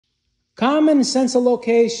Common sensor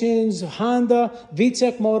locations, Honda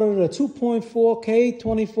VTEC motor, the 2.4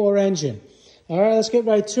 K24 engine. All right, let's get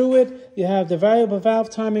right to it. You have the variable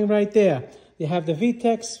valve timing right there. You have the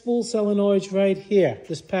VTEC spool solenoids right here,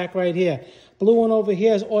 this pack right here. Blue one over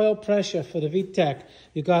here is oil pressure for the VTEC.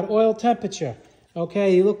 You got oil temperature.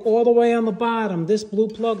 Okay, you look all the way on the bottom. This blue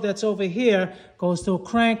plug that's over here goes to a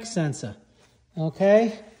crank sensor.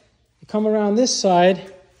 Okay, you come around this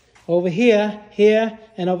side, over here, here,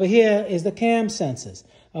 and over here is the cam sensors.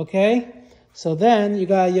 Okay, so then you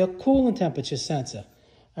got your coolant temperature sensor.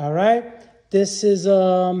 All right, this is,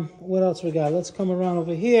 what else we got? Let's come around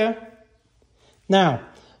over here. Now,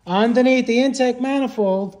 underneath the intake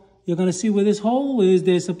manifold, you're going to see where this hole is.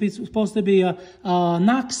 There's supposed to be a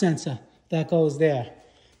knock sensor that goes there.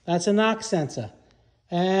 That's a knock sensor.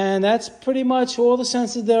 And that's pretty much all the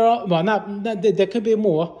sensors there are. Well, there could be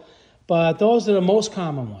more, but those are the most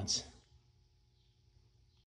common ones.